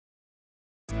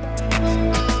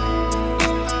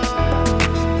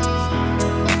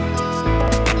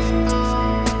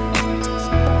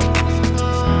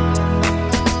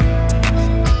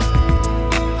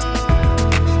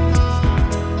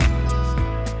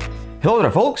Hello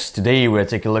there folks, today we're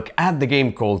taking a look at the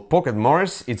game called Pocket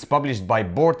Mars. It's published by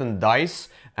Board&Dice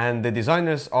and the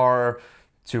designers are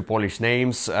two Polish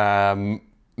names,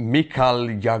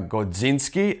 Michał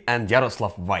Jagodziński and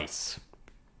Jarosław Weiss.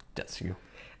 That's you.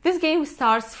 This game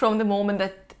starts from the moment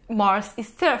that Mars is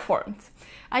terraformed.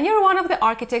 And you're one of the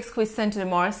architects who is sent to the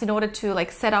Mars in order to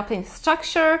set up a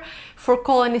structure for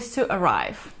colonies to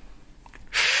arrive.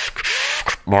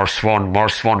 Mars 1,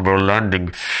 we're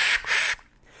landing.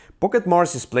 Pocket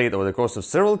Mars is played over the course of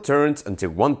several turns until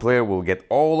one player will get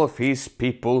all of his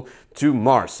people to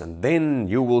Mars, and then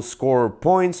you will score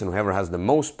points, and whoever has the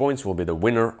most points will be the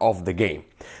winner of the game.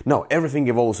 Now everything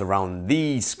evolves around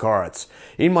these cards.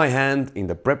 In my hand, in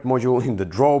the prep module, in the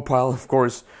draw pile of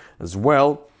course as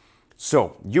well.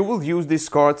 So you will use these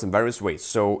cards in various ways.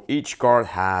 So each card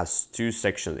has two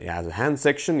sections. It has a hand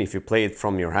section. If you play it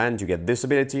from your hand you get this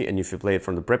ability, and if you play it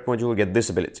from the prep module you get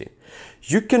this ability.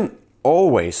 You can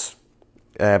always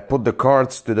put the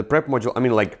cards to the prep module. I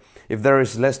mean, if there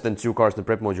is less than two cards in the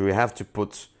prep module, you have to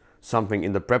put something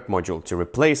in the prep module to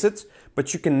replace it,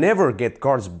 but you can never get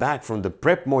cards back from the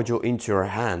prep module into your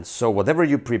hand. So whatever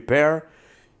you prepare,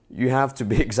 you have to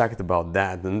be exact about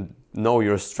that and know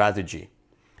your strategy.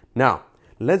 Now,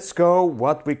 let's go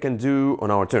what we can do on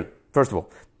our turn. First of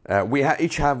all, we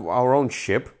each have our own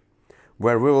ship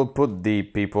where we will put the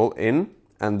people in,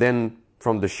 and then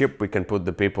from the ship we can put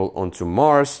the people onto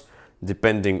Mars,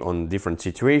 depending on different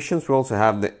situations. We also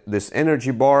have this energy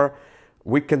bar.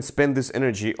 We can spend this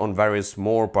energy on various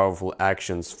more powerful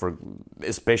actions, for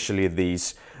especially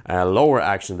these lower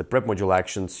actions. The prep module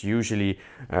actions usually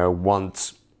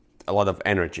want a lot of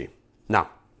energy. Now,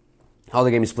 how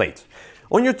the game is played.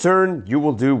 On your turn, you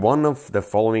will do one of the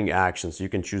following actions. You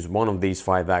can choose one of these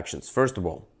 5 actions. First of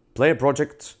all, play a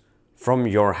project from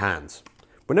your hand.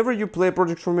 Whenever you play a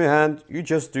project from your hand, you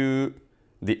just do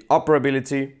the upper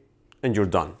ability and you're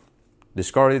done.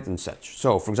 Discard it and such.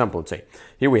 So, for example, let's say,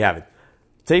 here we have it.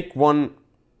 Take one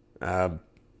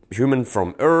human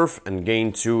from Earth and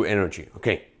gain 2 energy.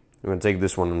 Okay, I'm going to take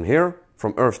this one in here,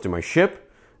 from Earth to my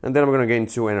ship, and then I'm going to gain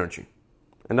 2 energy.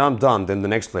 And I'm done, then the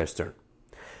next player's turn.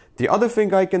 The other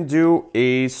thing I can do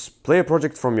is play a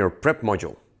project from your prep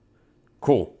module.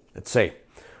 Cool, let's say.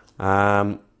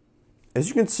 As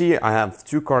you can see, I have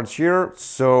 2 cards here.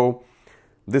 So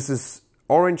this is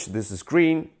orange, this is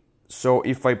green. So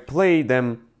if I play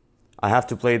them, I have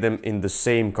to play them in the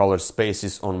same color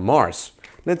spaces on Mars.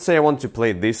 Let's say I want to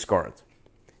play this card.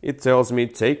 It tells me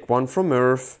take one from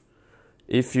Earth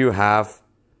if you have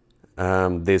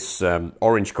this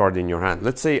orange card in your hand.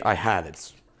 Let's say I had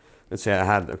it. Let's say I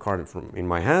had a card in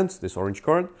my hand, this orange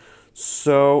card.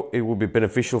 So it would be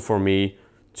beneficial for me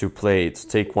to play it,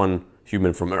 take one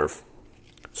human from Earth.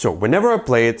 So whenever I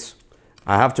play it,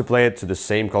 I have to play it to the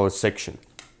same color section.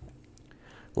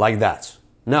 Like that.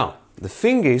 Now, the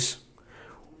thing is,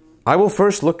 I will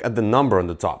first look at the number on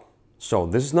the top. So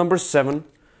this is number 7.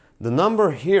 The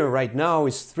number here right now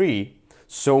is 3.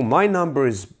 So my number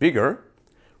is bigger,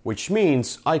 which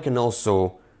means I can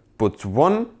also put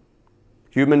one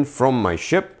human from my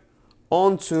ship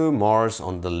onto Mars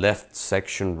on the left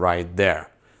section right there.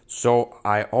 So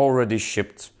I already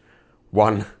shipped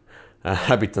one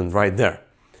habitant right there.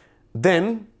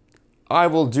 Then I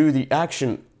will do the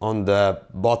action on the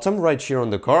bottom right here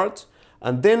on the card,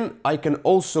 and then I can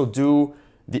also do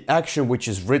the action which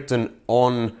is written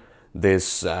on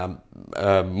this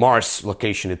Mars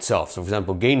location itself. So for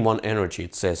example, gain 1 energy,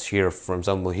 it says here. For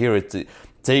example, here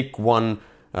take one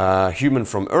human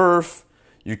from Earth.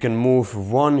 You can move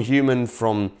 1 human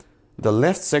from the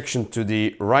left section to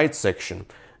the right section,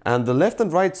 and the left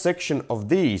and right section of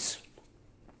these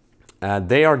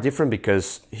they are different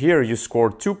because here you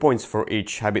score 2 points for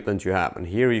each habitant you have, and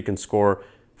here you can score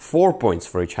 4 points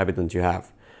for each habitant you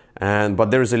have.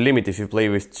 But there is a limit. If you play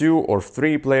with 2 or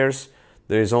 3 players,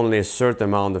 there is only a certain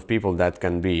amount of people that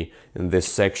can be in this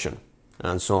section,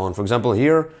 and so on. For example,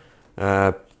 here,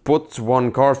 put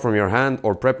 1 card from your hand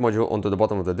or prep module onto the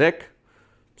bottom of the deck.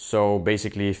 So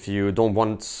basically, if you don't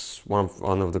want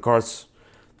one of the cards,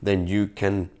 then you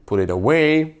can put it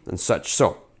away and such.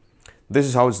 So this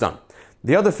is how it's done.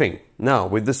 The other thing, now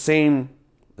with the same,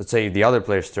 let's say the other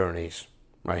player's turn is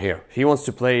right here. He wants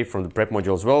to play from the prep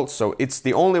module as well. So it's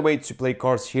the only way to play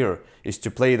cards here is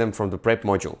to play them from the prep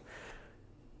module.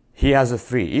 He has a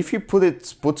 3. If he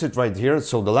puts it right here,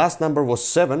 so the last number was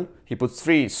 7, he puts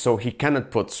 3, so he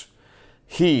cannot put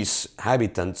his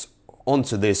habitant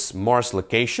onto this Mars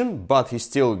location, but he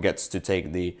still gets to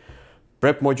take the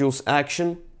prep module's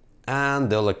action and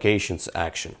the location's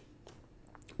action.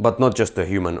 But not just a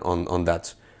human on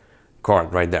that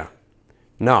card right there.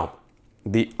 Now,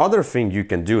 the other thing you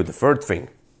can do, the third thing,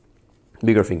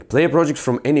 Bigger thing. Play a project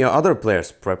from any other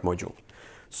player's prep module.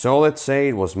 So let's say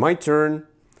it was my turn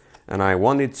and I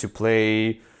wanted to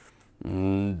play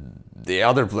the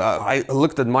other. I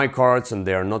looked at my cards and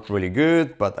they are not really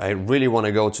good, but I really want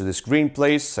to go to this green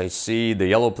place. I see the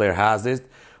yellow player has it.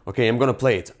 Okay, I'm gonna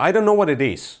play it. I don't know what it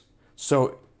is.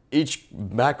 So each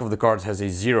back of the card has a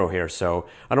 0 here, so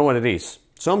I don't know what it is.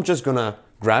 So I'm just gonna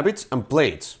grab it and play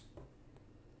it.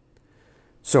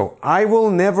 So I will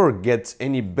never get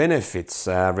any benefits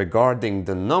regarding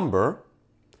the number,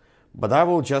 but I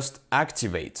will just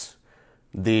activate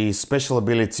the special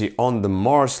ability on the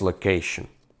Mars location.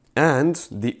 And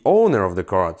the owner of the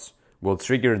cards will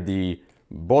trigger the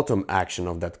bottom action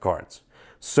of that card.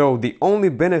 So the only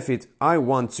benefit I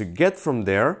want to get from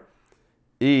there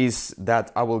is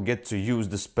that I will get to use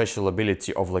the special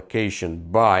ability of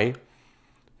location by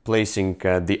placing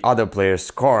the other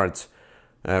player's cards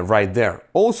right there.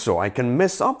 Also, I can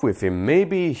mess up with him.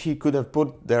 Maybe he could have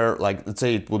put there, like, let's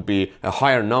say it would be a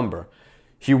higher number.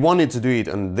 He wanted to do it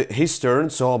on his turn,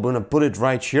 so I'm gonna put it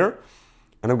right here.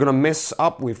 And I'm gonna mess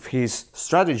up with his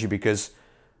strategy, because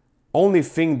only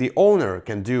thing the owner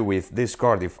can do with this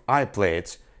card if I play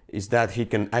it is that he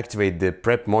can activate the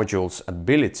prep module's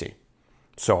ability.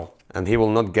 So, and he will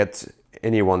not get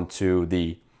anyone to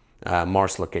the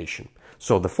Mars location.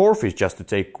 So the fourth is just to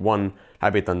take one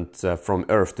habitant from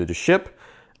Earth to the ship.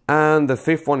 And the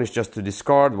fifth one is just to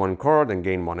discard one card and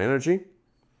gain one energy.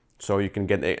 So you can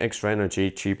get extra energy,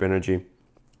 cheap energy.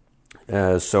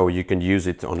 So you can use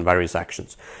it on various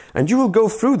actions. And you will go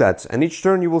through that, and each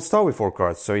turn you will start with 4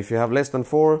 cards. So if you have less than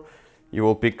 4, you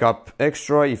will pick up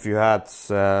extra. If you had,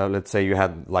 let's say you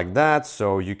had like that,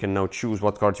 so you can now choose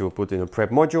what cards you will put in a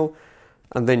prep module.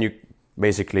 And then you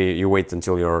basically, you wait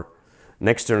until your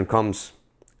next turn comes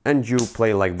and you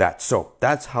play like that. So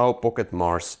that's how Pocket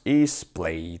Mars is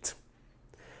played.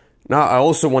 Now I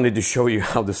also wanted to show you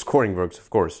how the scoring works, of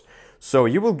course. So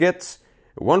you will get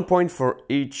 1 point for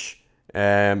each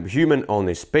human on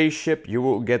a spaceship. You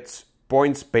will get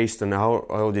points based on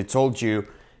how they told you.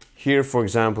 Here, for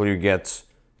example, you get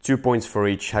 2 points for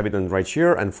each habitant right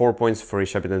here and 4 points for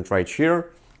each habitant right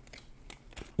here.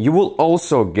 You will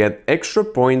also get extra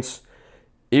points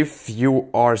if you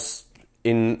are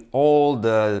in all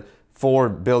the 4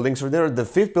 buildings. Or there, the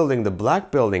 5th building, the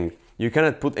black building, you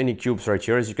cannot put any cubes right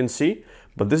here, as you can see.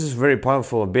 But this is very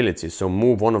powerful ability. So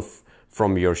move one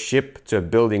from your ship to a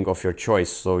building of your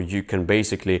choice. So you can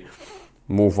basically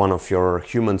move one of your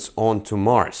humans onto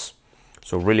Mars.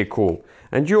 So really cool.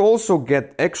 And you also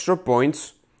get extra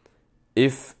points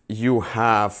if you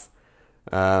have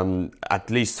at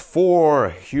least 4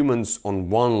 humans on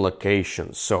one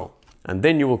location. So, and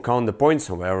then you will count the points.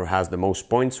 Whoever has the most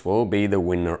points will be the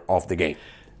winner of the game.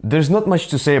 There's not much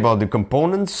to say about the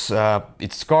components.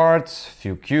 It's cards,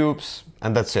 few cubes,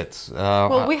 and that's it.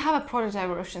 Well, we have a prototype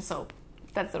version, so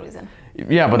that's the reason.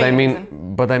 Yeah, but I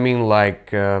mean, like,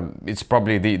 it's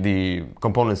probably the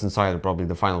components inside are probably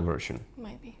the final version.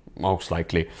 Maybe. Most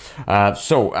likely.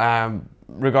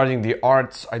 Regarding the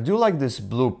arts, I do like this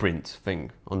blueprint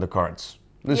thing on the cards.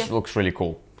 This looks really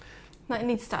cool.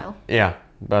 Neat style. Yeah,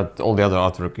 but all the other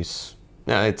artwork is,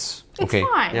 yeah, it's okay. It's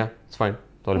fine. Yeah, it's fine.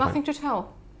 Totally Nothing fine. to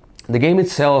tell. The game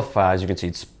itself, as you can see,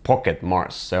 it's Pocket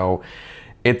Mars. So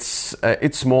it's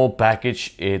small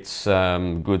package. It's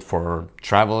good for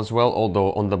travel as well.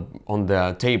 Although on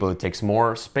the table it takes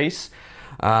more space.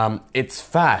 It's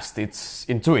fast. It's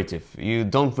intuitive. You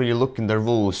don't really look in the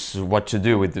rules what to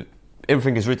do with it.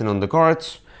 Everything is written on the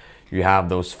cards. You have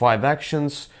those 5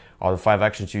 actions. Out of 5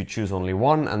 actions, you choose only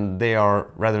 1, and they are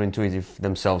rather intuitive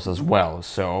themselves as well.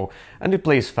 So, and it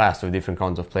plays fast with different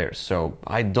kinds of players. So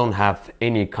I don't have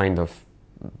any kind of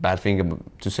bad thing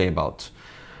to say about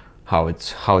how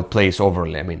it plays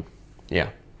overall. I mean, yeah.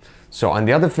 So, and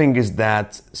the other thing is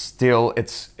that still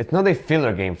it's not a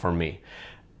filler game for me.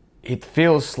 It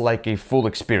feels like a full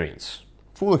experience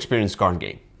card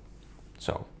game.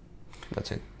 So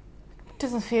that's it.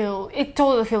 It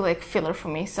totally feels like filler for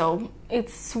me, so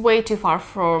it's way too far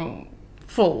from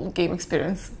full game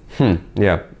experience.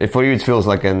 Yeah, for you it feels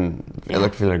like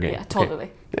like filler game. Yeah, totally.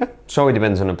 Okay. Yeah, so it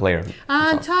depends on the player.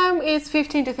 And time is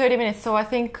 15 to 30 minutes, so I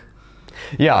think...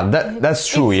 Yeah, that's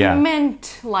true, yeah. It's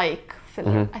meant like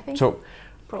filler, I think. So,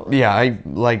 probably. Yeah,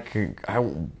 I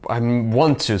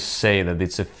want to say that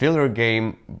it's a filler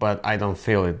game, but I don't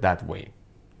feel it that way.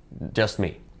 Just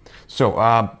me. So,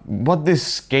 what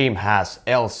this game has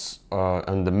else,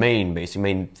 and the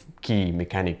main key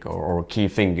mechanic or key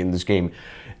thing in this game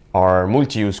are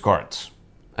multi-use cards.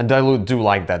 And I do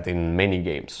like that in many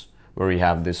games, where you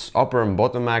have this upper and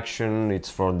bottom action. It's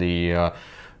for the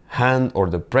hand or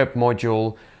the prep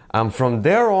module. From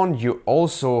there on, you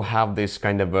also have this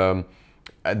kind of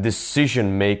a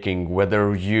decision making,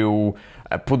 whether you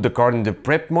put the card in the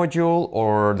prep module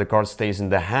or the card stays in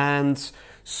the hands.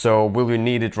 So will you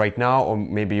need it right now, or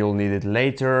maybe you'll need it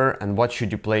later? And what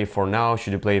should you play for now?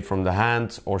 Should you play it from the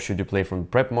hand, or should you play from the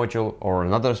prep module or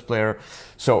another player?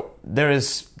 So there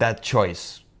is that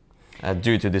choice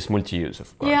due to this multi-use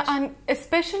of cards. Yeah, and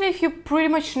especially if you pretty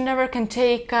much never can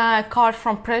take a card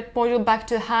from prep module back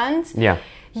to the hand, yeah,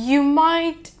 you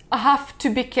might have to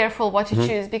be careful what you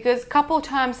choose, because a couple of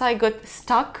times I got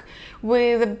stuck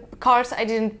with cards I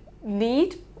didn't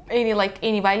need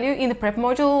any value in the prep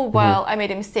module while I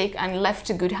made a mistake and left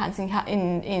a good hands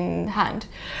in hand.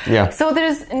 Yeah. So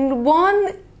there's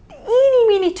one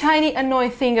teeny tiny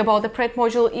annoying thing about the prep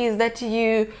module is that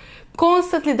you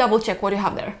constantly double check what you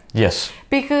have there. Yes.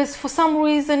 Because for some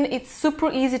reason it's super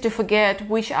easy to forget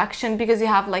which action, because you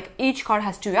have like each card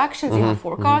has 2 actions, you have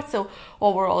 4 cards, so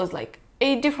overall it's like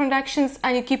 8 different actions,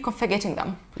 and you keep forgetting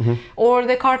them. Or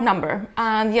the card number,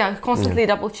 and yeah, constantly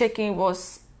double checking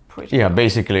was pretty yeah,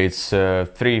 basically it's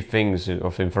 3 things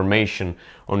of information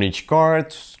on each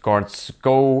card. Cards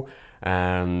go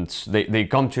and they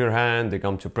come to your hand, they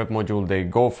come to prep module, they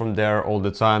go from there all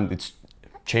the time. It's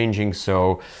changing,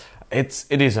 so it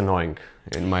is annoying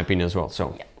in my opinion as well.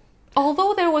 So yeah.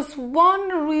 Although there was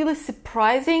one really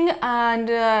surprising and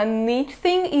neat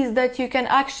thing is that you can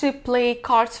actually play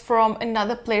cards from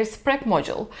another player's prep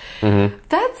module.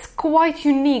 That's quite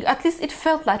unique, at least it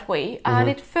felt that way. And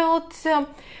it felt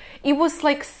it was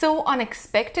like so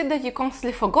unexpected that you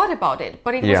constantly forgot about it,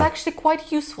 but it was actually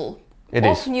quite useful.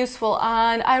 Often useful,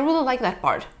 and I really like that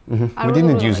part. We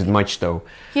didn't use it much though.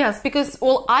 Yes, because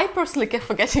well, I personally kept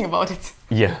forgetting about it.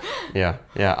 Yeah.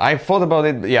 I thought about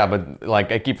it, yeah, but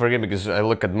like I keep forgetting because I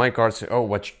look at my cards. Oh,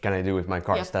 what can I do with my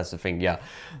cards? That's the thing. Yeah,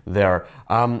 there.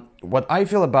 What I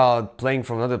feel about playing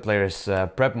from another player's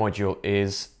prep module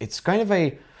is it's kind of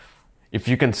a, if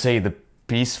you can say, the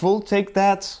peaceful take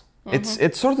that.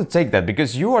 It's sort of take that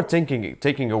because you are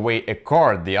taking away a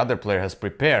card the other player has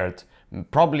prepared.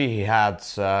 Probably he had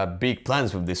big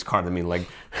plans with this card. I mean, like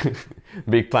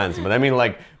big plans, but I mean,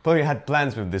 like probably had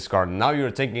plans with this card. Now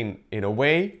you're taking it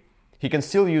away. He can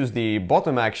still use the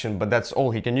bottom action, but that's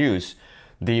all he can use.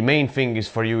 The main thing is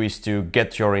for you is to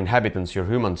get your inhabitants, your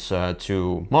humans,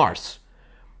 to Mars,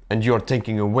 and you're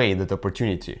taking away that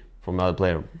opportunity from another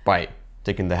player by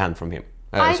taking the hand from him.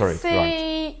 I'd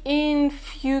say in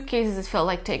few cases it felt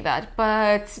like take that,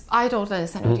 but I don't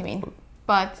understand what you mean.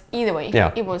 But either way,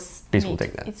 it was peaceful neat.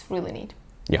 Take that. It's really neat.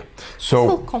 Yeah. So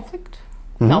peaceful conflict?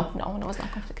 No, it was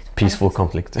not conflict. Peaceful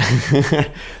conflict.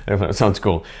 Sounds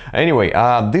cool. Anyway,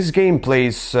 this game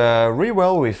plays really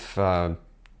well with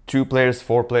 2 players,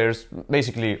 4 players,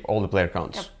 basically all the player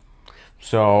counts. Yep.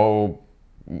 So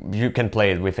you can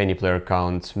play it with any player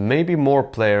count. Maybe more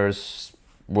players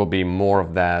will be more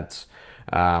of that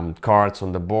cards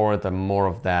on the board and more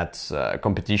of that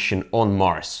competition on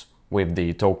Mars with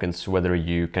the tokens, whether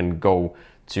you can go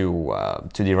to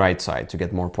the right side to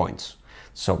get more points.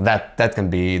 So that can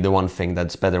be the one thing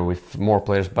that's better with more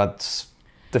players, but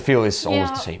the feel is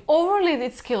almost the same. Overall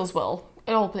it scales well.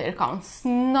 All player counts,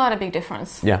 not a big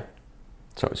difference. Yeah,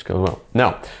 so it scales well.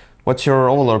 Now, what's your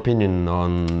overall opinion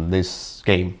on this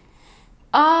game?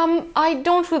 I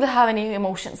don't really have any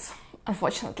emotions,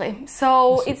 unfortunately.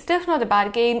 So it's definitely not a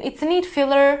bad game. It's a neat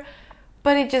filler,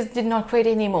 but it just did not create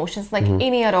any emotions, like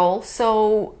any at all.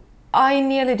 So I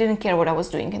nearly didn't care what I was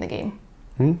doing in the game.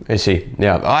 I see.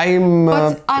 Yeah, I'm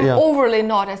overly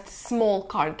not a small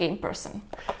card game person.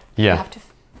 Yeah, you have to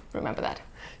remember that.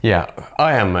 Yeah,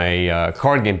 I am a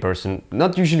card game person.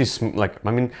 Not usually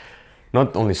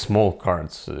not only small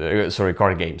cards,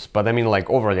 card games, but I mean like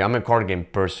overall, I'm a card game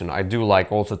person. I do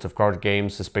like all sorts of card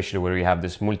games, especially where you have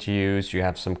this multi-use, you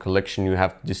have some collection, you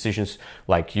have decisions,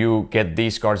 like you get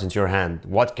these cards into your hand.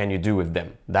 What can you do with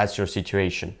them? That's your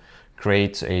situation.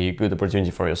 Create a good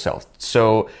opportunity for yourself.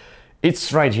 So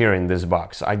it's right here in this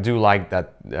box. I do like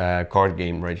that card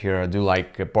game right here. I do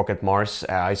like Pocket Mars.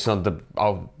 It's not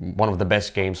one of the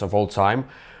best games of all time,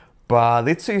 but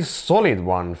it's a solid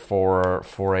one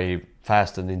for a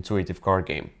fast and intuitive card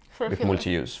game with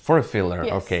multi-use. For a filler,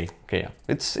 yes. Okay, yeah.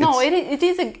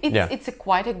 It's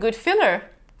quite a good filler.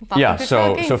 Yeah,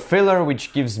 so filler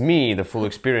which gives me the full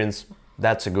experience,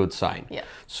 that's a good sign. Yeah.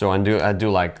 So I do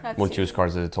like multi-use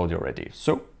cards, as I told you already.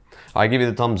 So I give it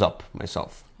a thumbs up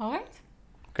myself. All right.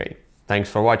 Okay, thanks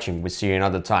for watching. We'll see you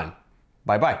another time.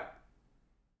 Bye-bye.